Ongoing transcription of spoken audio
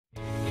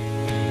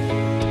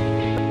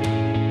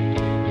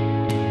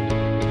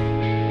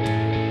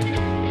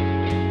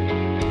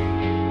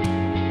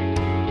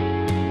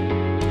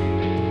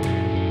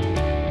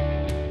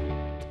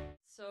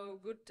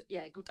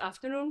good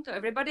afternoon to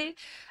everybody.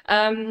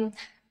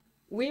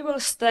 We will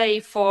stay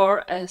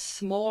for a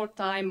small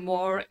time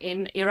more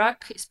in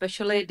Iraq,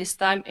 especially this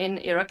time in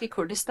Iraqi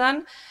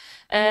Kurdistan.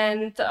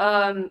 And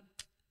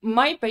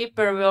my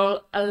paper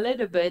will a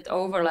little bit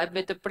overlap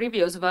with the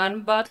previous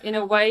one, but in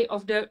a way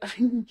of the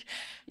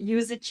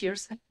usage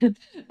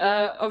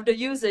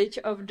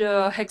of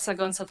the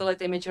hexagon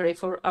satellite imagery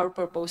for our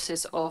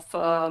purposes of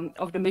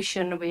the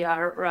mission we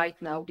are right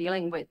now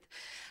dealing with.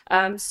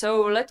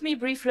 So let me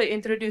briefly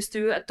introduce to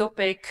you a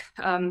topic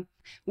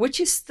which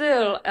is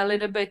still a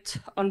little bit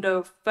on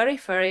the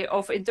periphery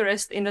of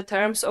interest in the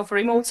terms of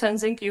remote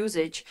sensing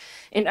usage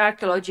in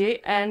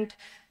archaeology, and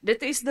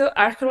that is the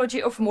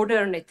archaeology of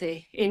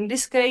modernity. In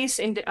this case,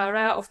 in the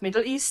area of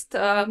Middle East,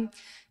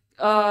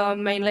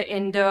 mainly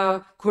in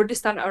the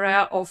Kurdistan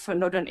area of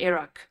northern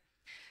Iraq.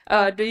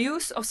 The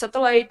use of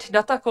satellite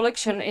data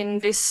collection in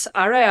this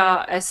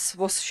area, as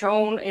was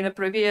shown in a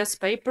previous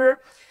paper,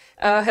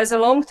 has a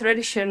long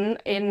tradition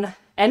in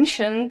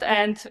ancient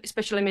and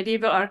especially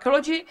medieval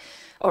archaeology,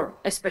 or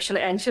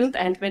especially ancient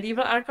and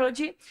medieval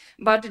archaeology,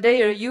 but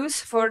their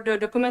use for the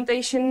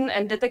documentation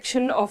and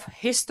detection of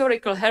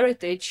historical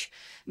heritage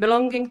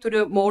belonging to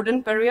the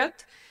modern period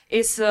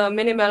is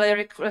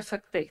minimally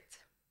reflected.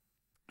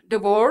 The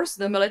wars,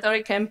 the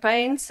military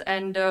campaigns,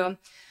 and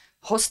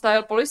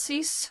hostile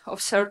policies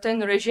of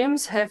certain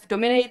regimes have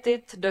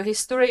dominated the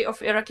history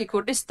of Iraqi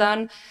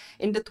Kurdistan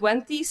in the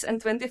 20th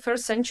and 21st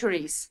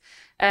centuries,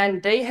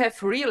 and they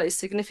have really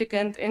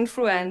significantly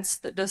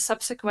influenced the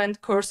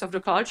subsequent course of the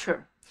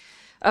culture.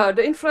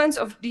 The influence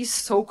of these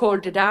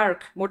so-called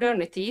dark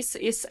modernities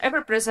is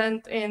ever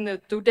present in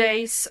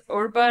today's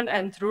urban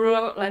and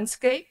rural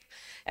landscape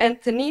and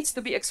needs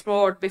to be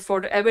explored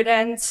before the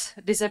evidence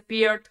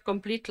disappeared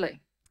completely.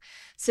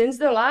 Since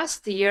the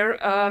last year,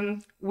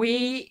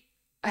 we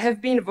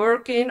have been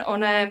working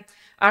on an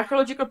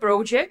archaeological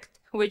project,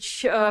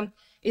 which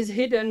is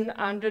hidden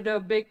under the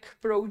big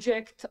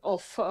project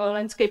of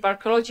landscape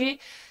archaeology,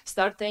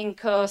 starting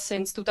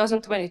since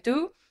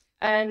 2022.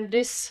 And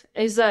this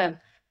is a,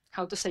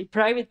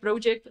 private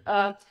project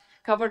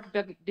covered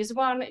by this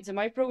one. It's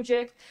my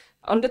project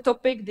on the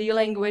topic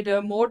dealing with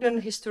the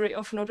modern history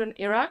of northern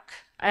Iraq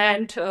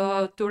and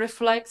to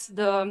reflect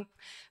the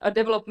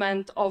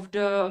development of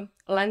the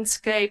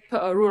landscape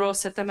rural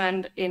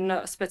settlement in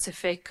a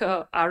specific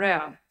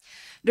area.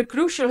 The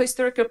crucial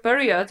historical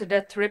period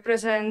that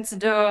represents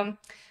the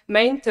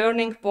main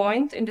turning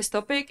point in this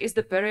topic is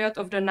the period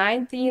of the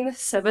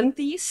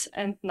 1970s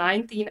and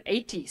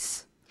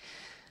 1980s.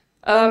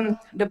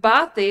 The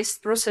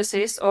Baathist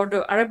processes or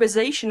the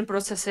Arabization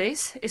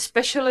processes,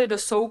 especially the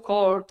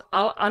so-called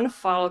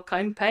Anfal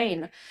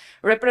campaign,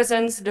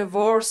 represents the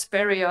wars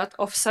period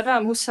of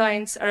Saddam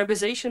Hussein's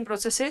Arabization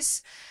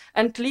processes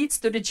and leads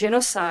to the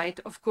genocide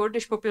of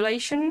Kurdish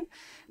population,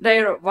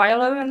 their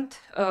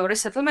violent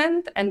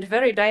resettlement, and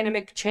very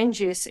dynamic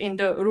changes in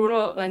the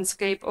rural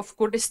landscape of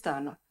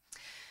Kurdistan,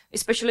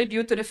 especially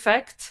due to the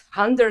fact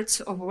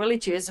hundreds of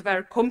villages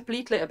were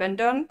completely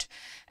abandoned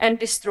and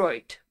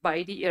destroyed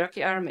by the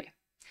Iraqi army.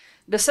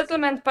 The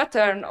settlement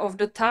pattern of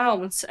the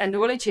towns and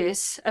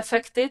villages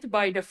affected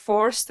by the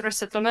forced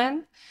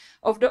resettlement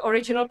of the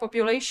original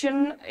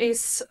population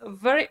is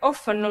very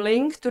often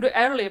linked to the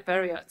earlier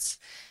periods.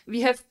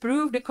 We have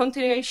proved the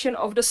continuation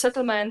of the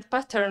settlement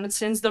pattern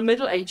since the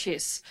Middle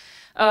Ages.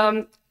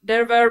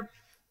 There were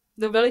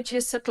the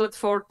villages settled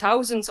for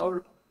thousands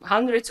or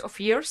hundreds of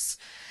years,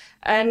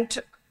 and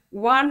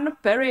one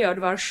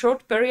period, one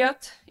short period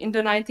in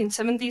the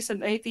 1970s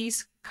and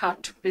 80s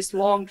cut this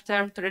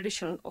long-term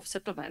tradition of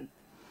settlement.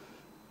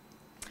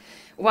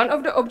 One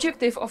of the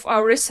objectives of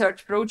our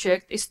research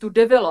project is to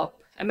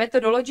develop a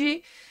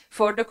methodology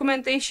for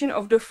documentation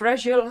of the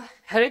fragile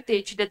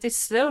heritage that is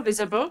still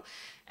visible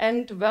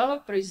and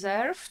well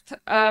preserved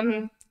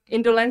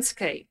in the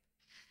landscape,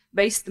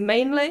 based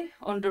mainly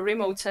on the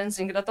remote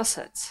sensing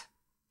datasets.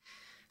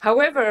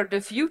 However,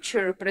 the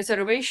future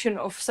preservation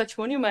of such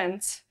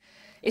monuments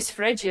is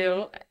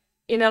fragile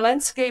in a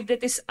landscape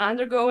that is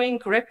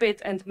undergoing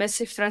rapid and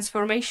massive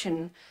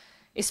transformation,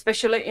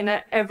 especially in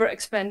an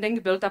ever-expanding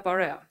built-up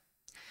area.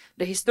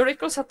 The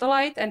historical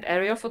satellite and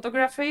aerial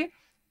photography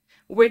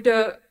with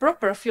the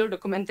proper field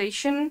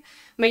documentation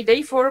may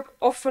therefore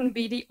often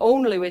be the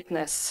only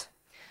witness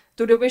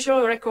to the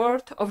visual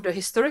record of the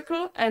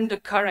historical and the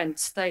current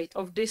state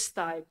of this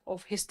type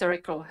of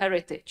historical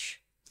heritage.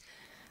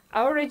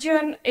 Our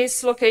region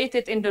is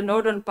located in the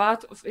northern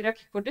part of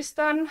Iraqi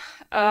Kurdistan,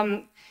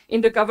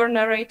 in the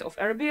governorate of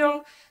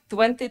Erbil,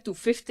 20 to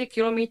 50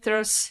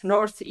 kilometers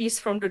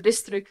northeast from the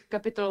district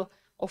capital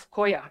of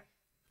Koya.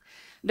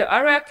 The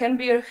area can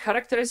be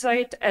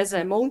characterized as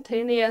a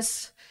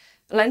mountainous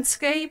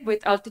landscape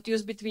with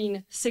altitudes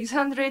between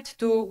 600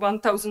 to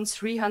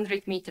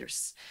 1,300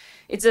 meters.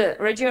 It's a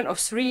region of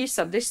three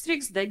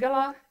sub-districts,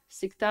 Degala,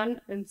 Siktan,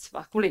 and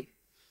Svakuli.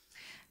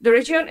 The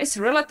region is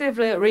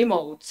relatively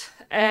remote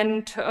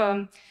and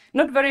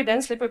not very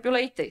densely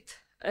populated,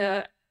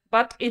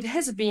 but it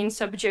has been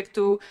subject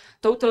to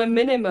totally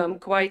minimum,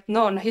 quite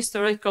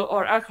non-historical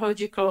or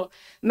archaeological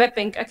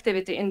mapping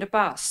activity in the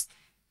past.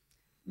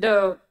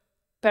 The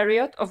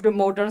period of the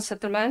modern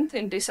settlement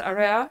in this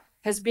area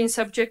has been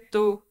subject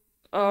to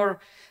or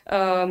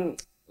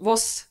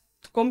was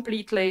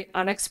completely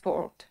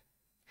unexplored.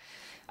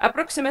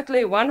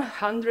 Approximately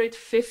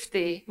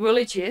 150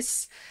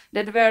 villages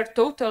that were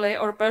totally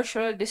or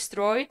partially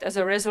destroyed as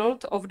a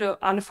result of the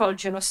Anfal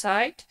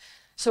genocide,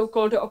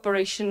 so-called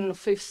Operation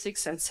 5,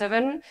 6, and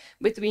 7,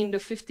 between the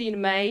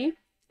 15 May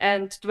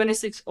and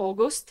 26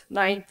 August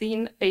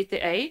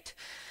 1988,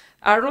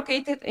 are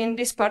located in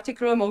this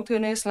particular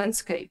mountainous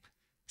landscape.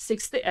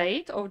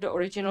 68 of the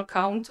original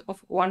count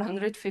of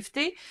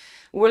 150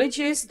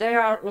 villages, they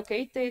are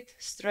located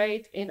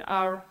straight in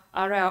our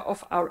area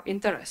of our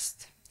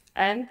interest.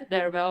 And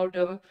they're well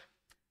the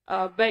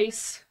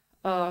base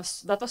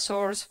data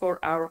source for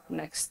our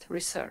next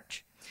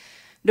research.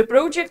 The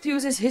project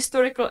uses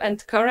historical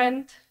and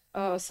current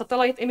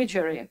satellite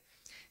imagery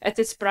as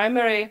its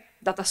primary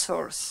data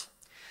source.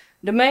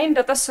 The main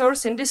data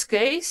source in this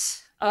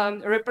case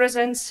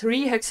represents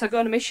 3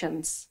 Hexagon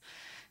missions.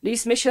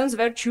 These missions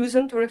were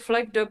chosen to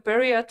reflect the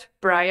period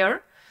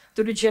prior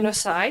to the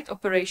genocide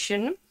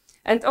operation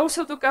and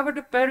also to cover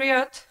the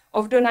period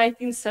of the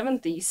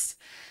 1970s,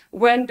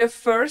 when the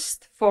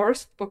first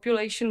forced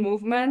population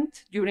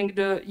movement during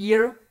the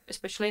year,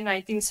 especially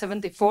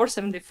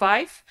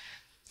 1974-75,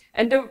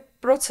 and the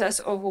process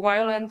of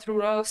violent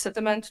rural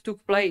settlement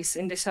took place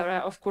in this area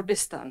of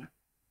Kurdistan.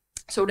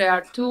 So there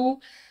are 2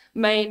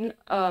 main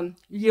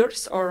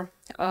years or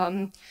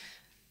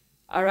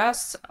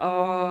eras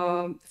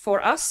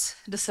for us,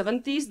 the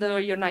 70s,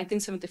 the year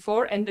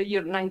 1974, and the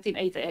year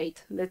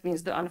 1988. That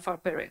means the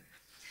Anfal period.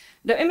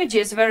 The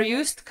images were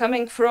used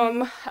coming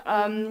from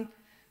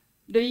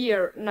the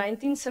year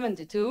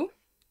 1972,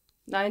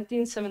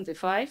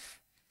 1975,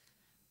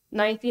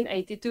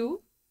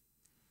 1982,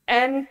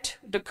 and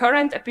the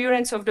current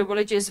appearance of the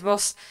villages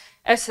was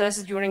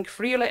assessed during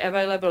freely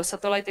available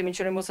satellite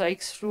imagery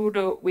mosaics through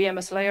the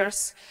VMS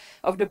layers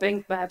of the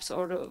Bing maps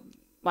or the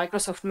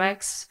Microsoft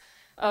Maps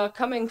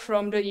coming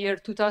from the year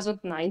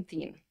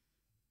 2019.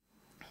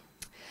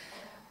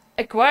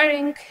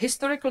 Acquiring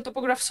historical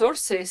topograph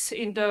sources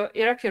in the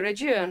Iraqi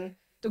region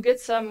to get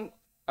some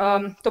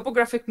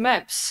topographic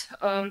maps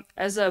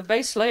as a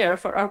base layer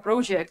for our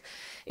project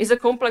is a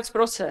complex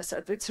process.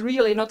 It's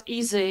really not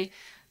easy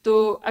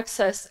to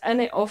access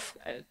any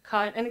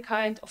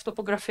kind of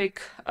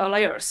topographic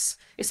layers,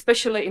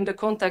 especially in the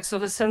context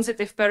of a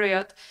sensitive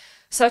period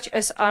such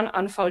as an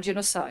Anfal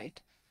genocide.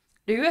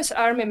 The US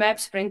Army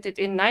maps printed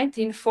in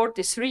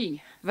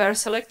 1943 were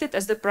selected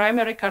as the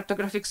primary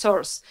cartographic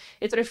source.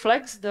 It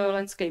reflects the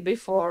landscape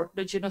before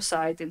the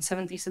genocide in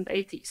 70s and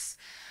 80s.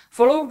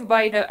 Followed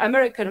by the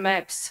American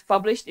maps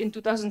published in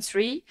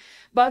 2003,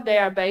 but they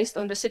are based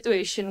on the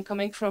situation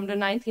coming from the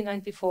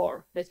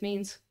 1994. That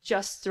means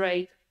just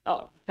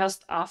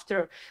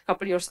after, a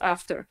couple years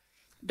after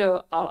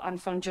the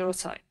Anfal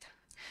genocide.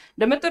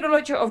 The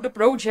methodology of the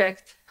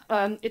project,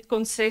 it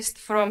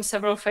consists from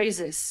several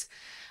phases.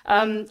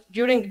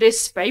 During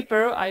this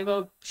paper, I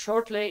will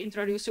shortly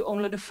introduce you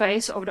only the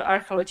phase of the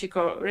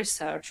archaeological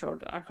research or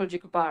the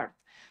archaeological part.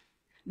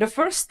 The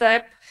first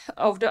step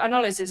of the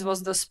analysis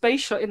was the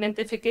spatial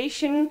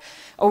identification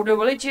of the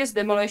villages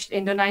demolished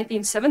in the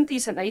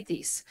 1970s and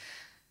 80s.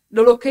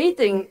 The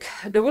locating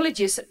the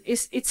villages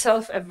is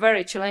itself a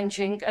very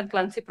challenging and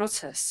lengthy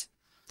process.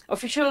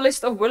 Official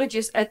list of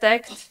villages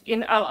attacked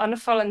in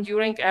Al-Anfal and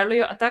during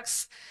earlier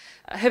attacks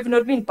have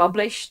not been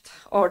published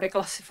or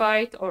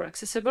declassified or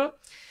accessible.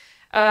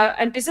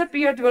 And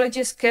disappeared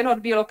villages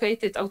cannot be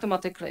located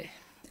automatically.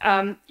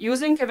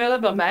 Using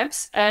available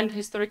maps and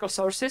historical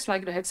sources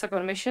like the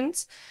Hexagon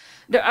missions,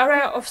 the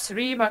area of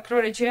 3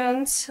 macro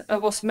regions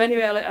was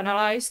manually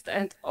analyzed,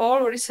 and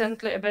all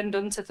recently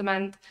abandoned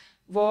settlement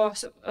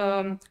was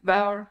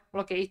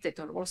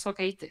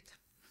located.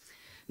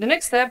 The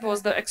next step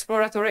was the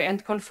exploratory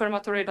and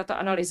confirmatory data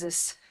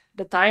analysis.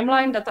 The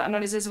timeline data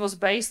analysis was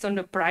based on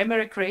the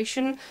primary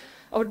creation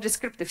of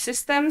descriptive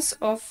systems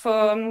of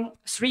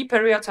 3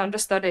 periods under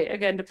study.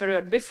 Again, the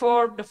period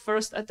before the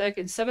first attack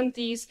in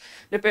 70s,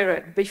 the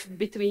period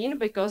between,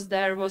 because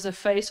there was a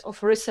phase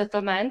of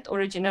resettlement,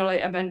 originally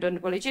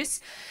abandoned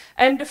villages,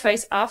 and the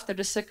phase after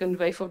the second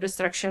wave of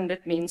destruction,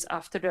 that means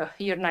after the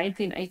year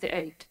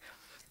 1988.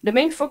 The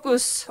main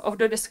focus of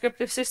the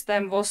descriptive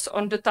system was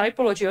on the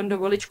typology on the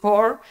village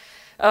core,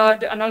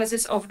 the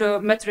analysis of the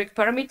metric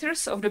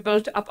parameters of the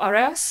built-up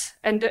areas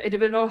and the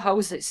individual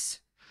houses.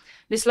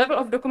 This level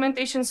of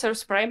documentation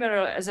serves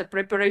primarily as a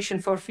preparation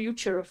for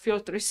future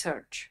field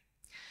research.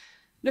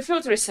 The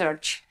field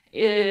research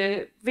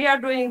we are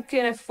doing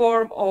in a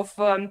form of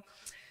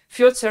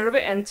field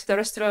survey and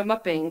terrestrial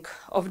mapping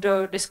of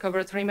the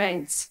discovered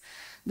remains.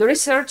 The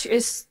research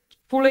is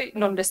fully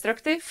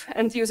non-destructive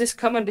and uses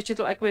common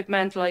digital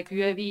equipment like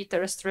UAV,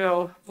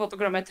 terrestrial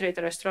photogrammetry,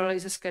 terrestrial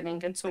laser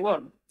scanning, and so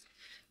on.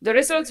 The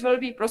results will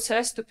be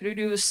processed to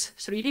produce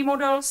 3D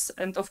models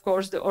and, of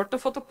course, the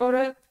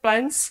orthophoto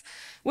plans,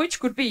 which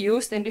could be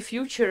used in the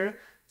future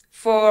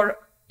for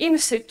in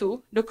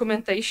situ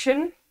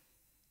documentation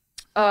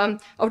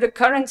of the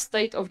current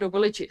state of the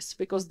villages,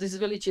 because these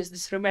villages,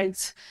 these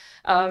remains,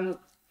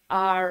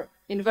 are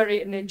in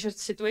very endangered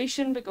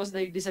situation because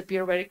they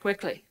disappear very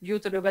quickly due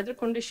to the weather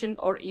condition,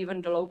 or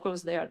even the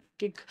locals, they are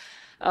taking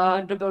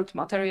the built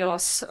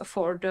materials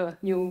for the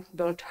new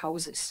built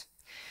houses.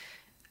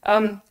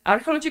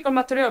 Archaeological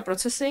material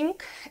processing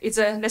is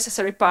a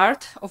necessary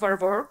part of our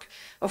work.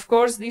 Of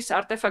course, these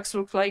artifacts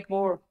look like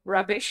more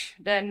rubbish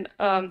than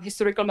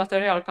historical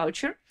material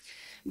culture,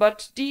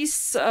 but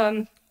these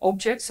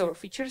objects or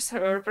features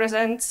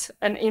represent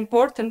an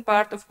important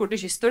part of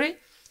Kurdish history,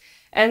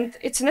 and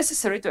it's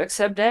necessary to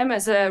accept them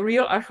as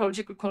real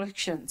archaeological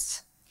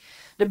collections.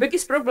 The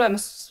biggest problem,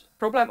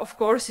 of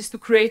course, is to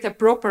create a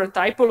proper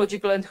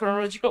typological and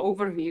chronological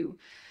overview.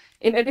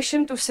 In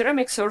addition to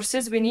ceramic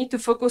sources, we need to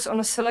focus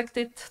on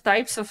selected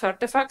types of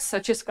artifacts,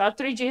 such as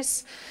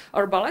cartridges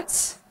or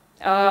bullets,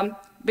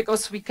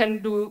 because we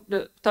can do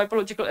the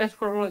typological and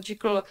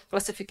chronological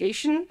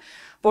classification,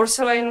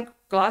 porcelain,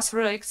 glass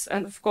relics,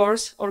 and of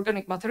course,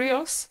 organic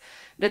materials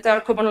that are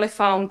commonly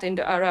found in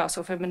the areas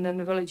of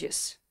abandoned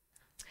villages.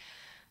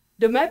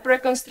 The map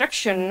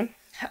reconstruction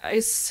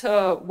is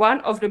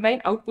one of the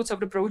main outputs of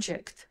the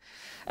project.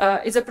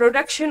 It's a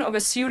production of a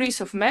series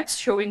of maps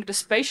showing the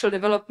spatial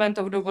development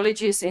of the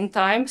villages in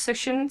time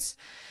sections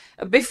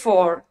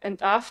before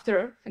and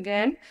after,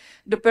 again,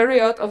 the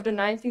period of the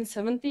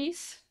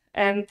 1970s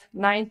and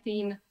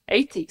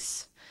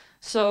 1980s.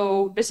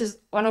 So this is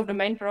one of the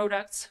main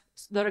products,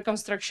 the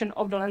reconstruction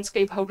of the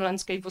landscape, how the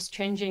landscape was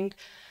changing,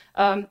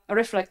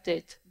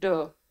 reflected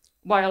the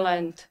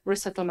violent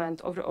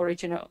resettlement of the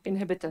original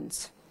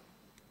inhabitants.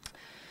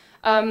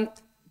 The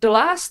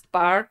last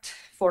part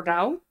for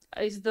now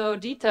is the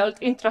detailed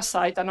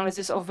intra-site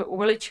analysis of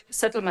village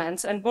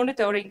settlements and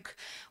monitoring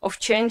of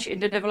change in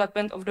the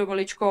development of the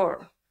village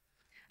core.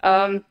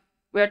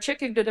 We are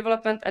checking the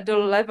development at the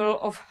level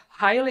of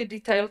highly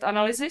detailed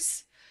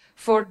analysis.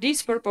 For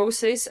these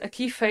purposes, a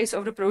key phase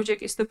of the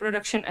project is the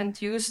production and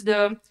use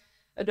the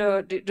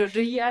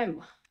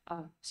DEM.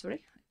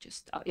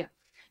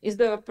 Is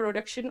the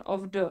production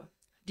of the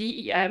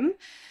DEM,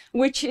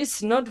 which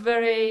is not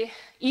very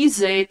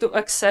easy to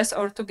access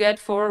or to get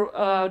for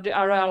the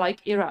area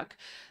like Iraq.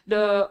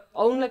 The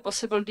only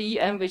possible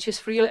DEM which is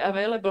freely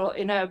available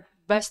in a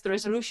best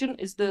resolution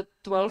is the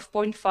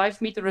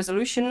 12.5 meter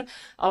resolution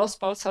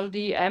Anfal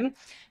DEM,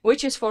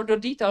 which is for the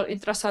detailed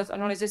intra-site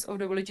analysis of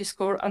the village's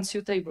core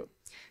unsuitable.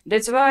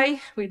 That's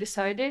why we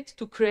decided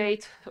to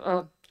create,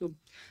 to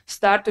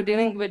start to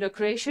dealing with the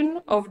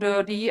creation of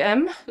the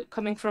DEM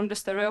coming from the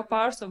stereo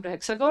parts of the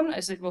hexagon,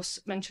 as it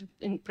was mentioned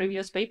in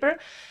previous paper.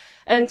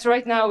 And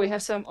right now we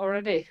have some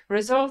already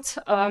results.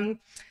 The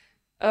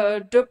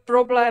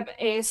problem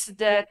is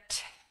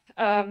that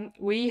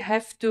we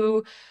have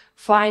to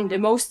find the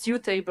most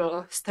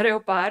suitable stereo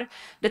part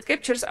that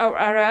captures our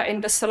area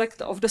in the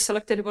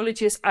selected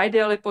villages,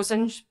 ideally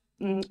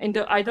in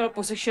the ideal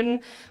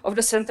position of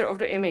the center of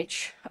the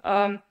image.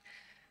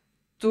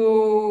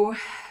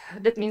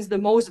 That means the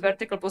most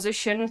vertical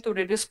position to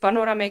reduce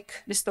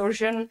panoramic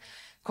distortion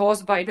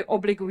caused by the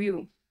oblique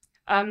view.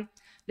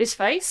 This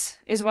phase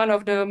is one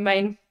of the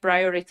main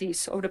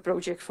priorities of the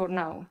project for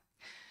now.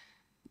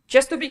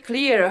 Just to be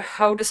clear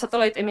how the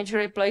satellite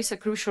imagery plays a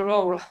crucial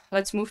role,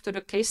 let's move to the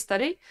case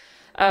study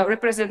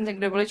representing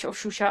the village of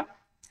Shusha,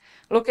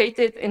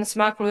 located in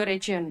Smakul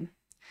region.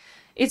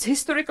 Its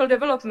historical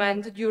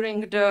development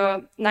during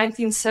the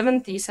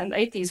 1970s and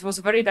 80s was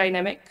very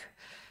dynamic.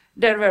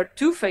 There were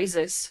two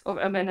phases of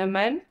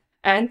abandonment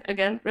and,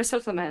 again,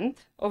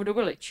 resettlement of the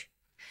village.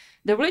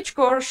 The village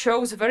core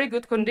shows very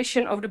good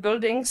condition of the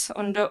buildings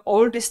on the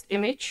oldest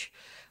image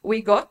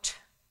we got,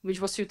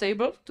 which was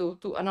suitable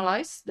to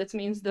analyze. That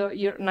means the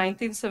year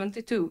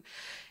 1972.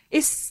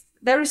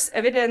 There is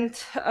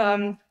evident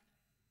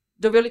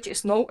the village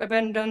is now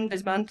abandoned,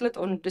 dismantled,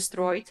 or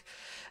destroyed.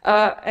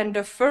 And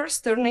the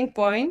first turning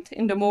point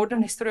in the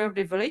modern history of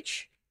the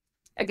village,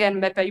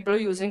 again mappable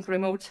using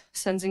remote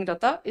sensing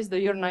data, is the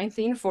year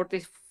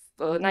 1974,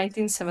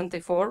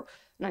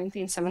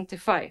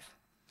 1975.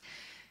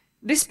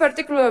 This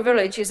particular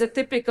village is a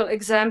typical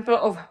example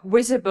of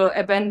visible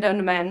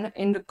abandonment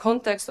in the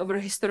context of the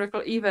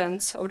historical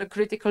events of the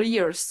critical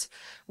years,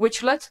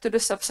 which led to the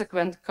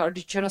subsequent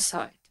Kurdish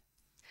genocide.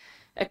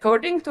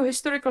 According to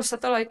historical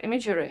satellite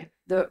imagery,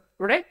 the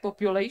red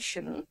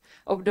population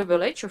of the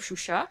village of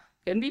Shusha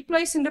can be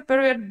placed in the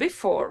period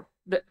before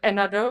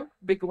another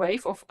big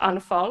wave of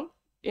Anfal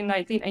in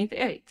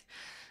 1988.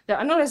 The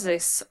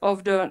analysis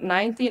of the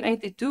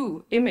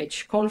 1982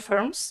 image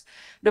confirms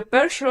the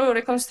partial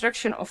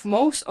reconstruction of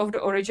most of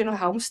the original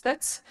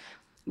homesteads,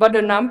 but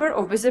the number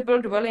of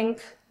visible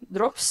dwellings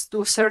drops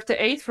to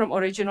 38 from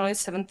originally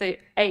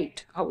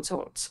 78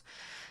 households.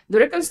 The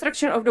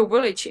reconstruction of the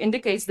village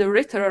indicates the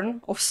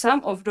return of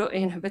some of the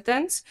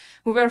inhabitants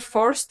who were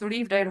forced to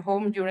leave their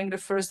home during the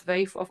first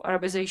wave of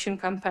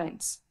Arabization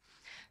campaigns.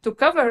 To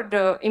cover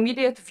the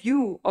immediate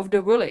view of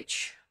the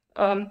village,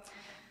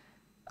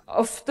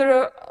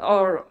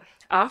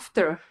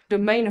 after the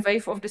main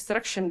wave of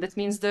destruction, that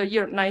means the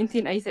year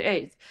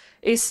 1988,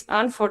 is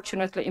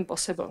unfortunately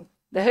impossible.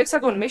 The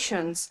Hexagon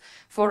missions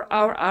for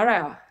our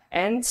area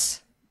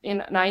ends in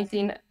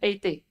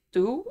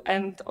 1982,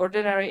 and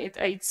ordinary it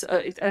ends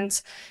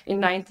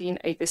in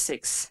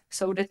 1986.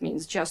 So that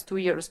means just 2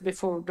 years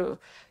before the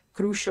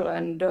crucial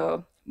and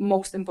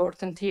most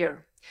important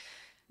year.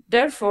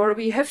 Therefore,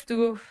 we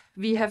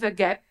have a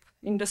gap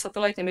in the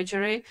satellite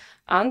imagery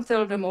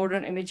until the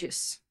modern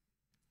images.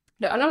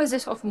 The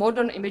analysis of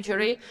modern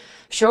imagery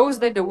shows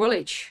that the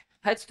village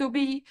had to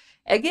be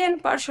again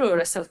partially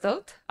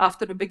resettled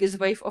after the biggest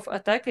wave of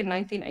attack in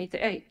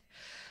 1988.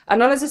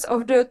 Analysis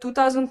of the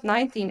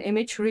 2019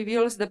 image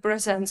reveals the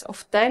presence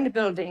of 10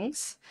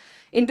 buildings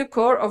in the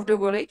core of the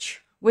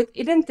village with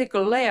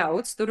identical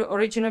layouts to the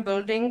original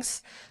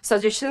buildings,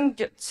 suggesting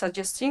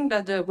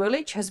that the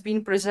village has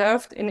been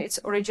preserved in its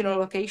original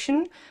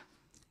location,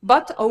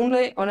 but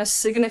only on a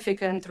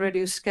significant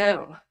reduced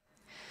scale.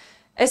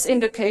 As in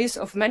the case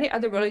of many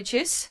other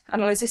villages,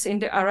 analysis in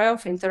the area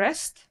of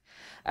interest,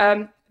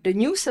 the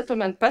new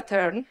settlement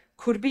pattern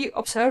could be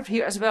observed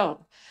here as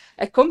well.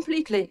 A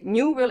completely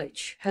new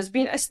village has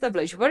been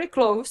established very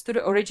close to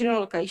the original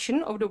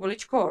location of the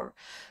village core.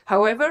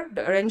 However,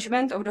 the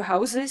arrangement of the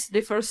houses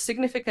differs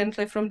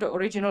significantly from the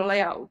original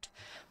layout.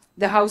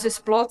 The houses'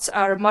 plots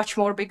are much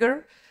more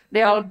bigger.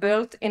 They are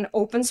built in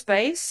open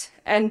space,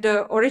 and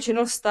the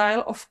original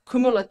style of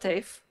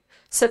cumulative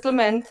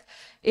settlement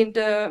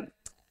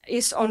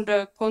is on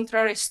the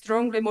contrary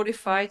strongly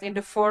modified in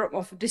the form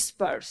of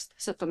dispersed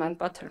settlement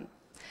pattern.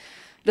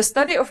 The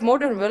study of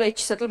modern village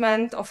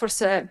settlement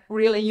offers a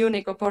really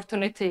unique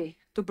opportunity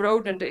to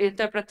broaden the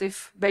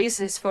interpretive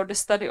basis for the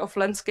study of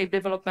landscape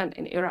development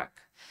in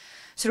Iraq.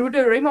 Through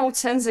the remote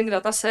sensing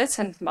datasets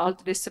and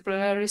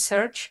multidisciplinary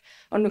research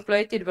on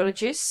nucleated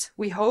villages,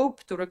 we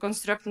hope to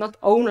reconstruct not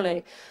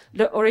only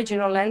the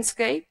original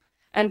landscape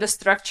and the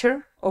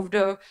structure of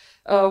the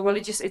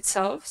villages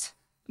itself,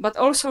 but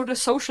also the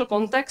social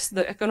context,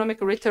 the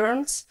economic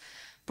returns,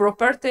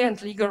 property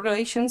and legal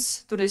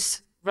relations to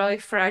this very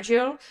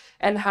fragile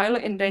and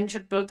highly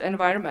endangered built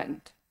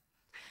environment.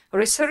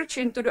 Research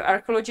into the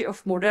archaeology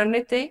of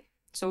modernity,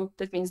 so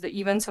that means the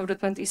events of the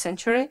 20th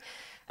century,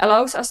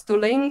 allows us to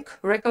link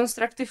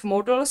reconstructive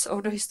models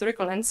of the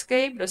historical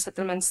landscape, the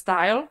settlement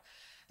style,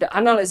 the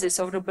analysis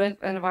of the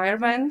built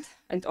environment,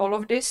 and all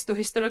of this to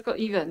historical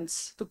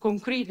events, to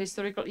concrete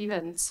historical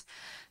events,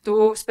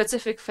 to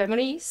specific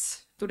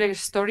families, to their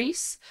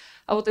stories.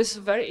 What is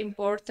very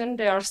important,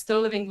 they are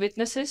still living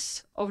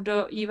witnesses of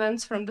the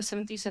events from the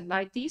 70s and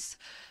 90s.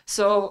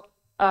 So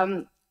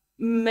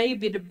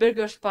maybe the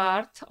biggest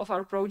part of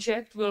our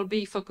project will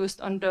be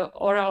focused on the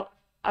oral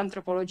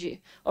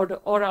anthropology or the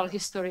oral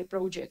history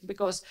project,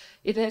 because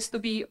it has to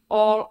be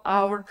all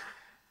our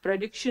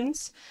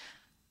predictions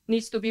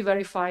needs to be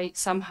verified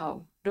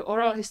somehow. The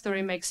oral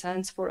history makes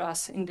sense for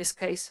us in this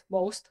case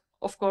most,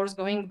 of course,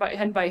 going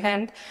by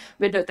hand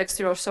with the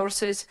textual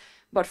sources,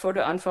 but for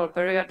the Anfal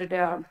period, they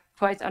are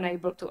quite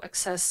unable to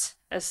access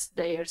as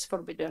they are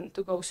forbidden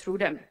to go through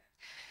them.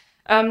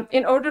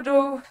 In order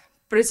to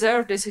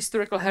preserve this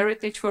historical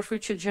heritage for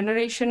future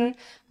generation,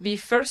 we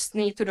first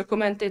need to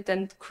document it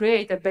and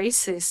create a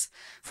basis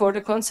for the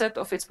concept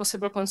of its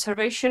possible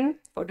conservation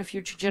for the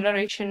future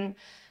generation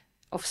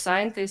of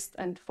scientists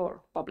and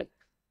for public.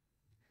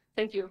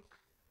 Thank you.